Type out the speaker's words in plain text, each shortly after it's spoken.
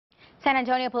San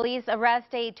Antonio police arrest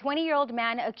a 20-year-old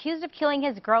man accused of killing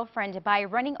his girlfriend by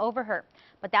running over her.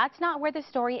 But that's not where the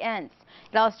story ends.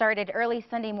 It all started early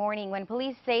Sunday morning when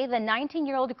police say the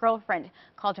 19-year-old girlfriend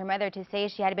called her mother to say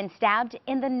she had been stabbed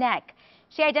in the neck.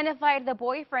 She identified the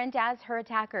boyfriend as her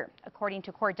attacker. According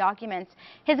to court documents,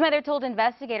 his mother told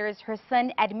investigators her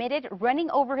son admitted running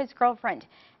over his girlfriend.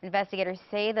 Investigators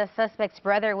say the suspect's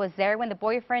brother was there when the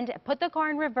boyfriend put the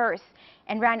car in reverse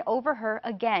and ran over her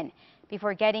again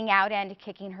before getting out and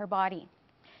kicking her body.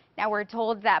 Now we're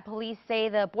told that police say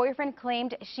the boyfriend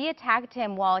claimed she attacked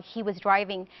him while he was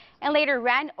driving and later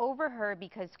ran over her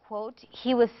because, quote,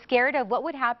 he was scared of what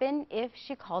would happen if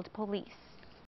she called police.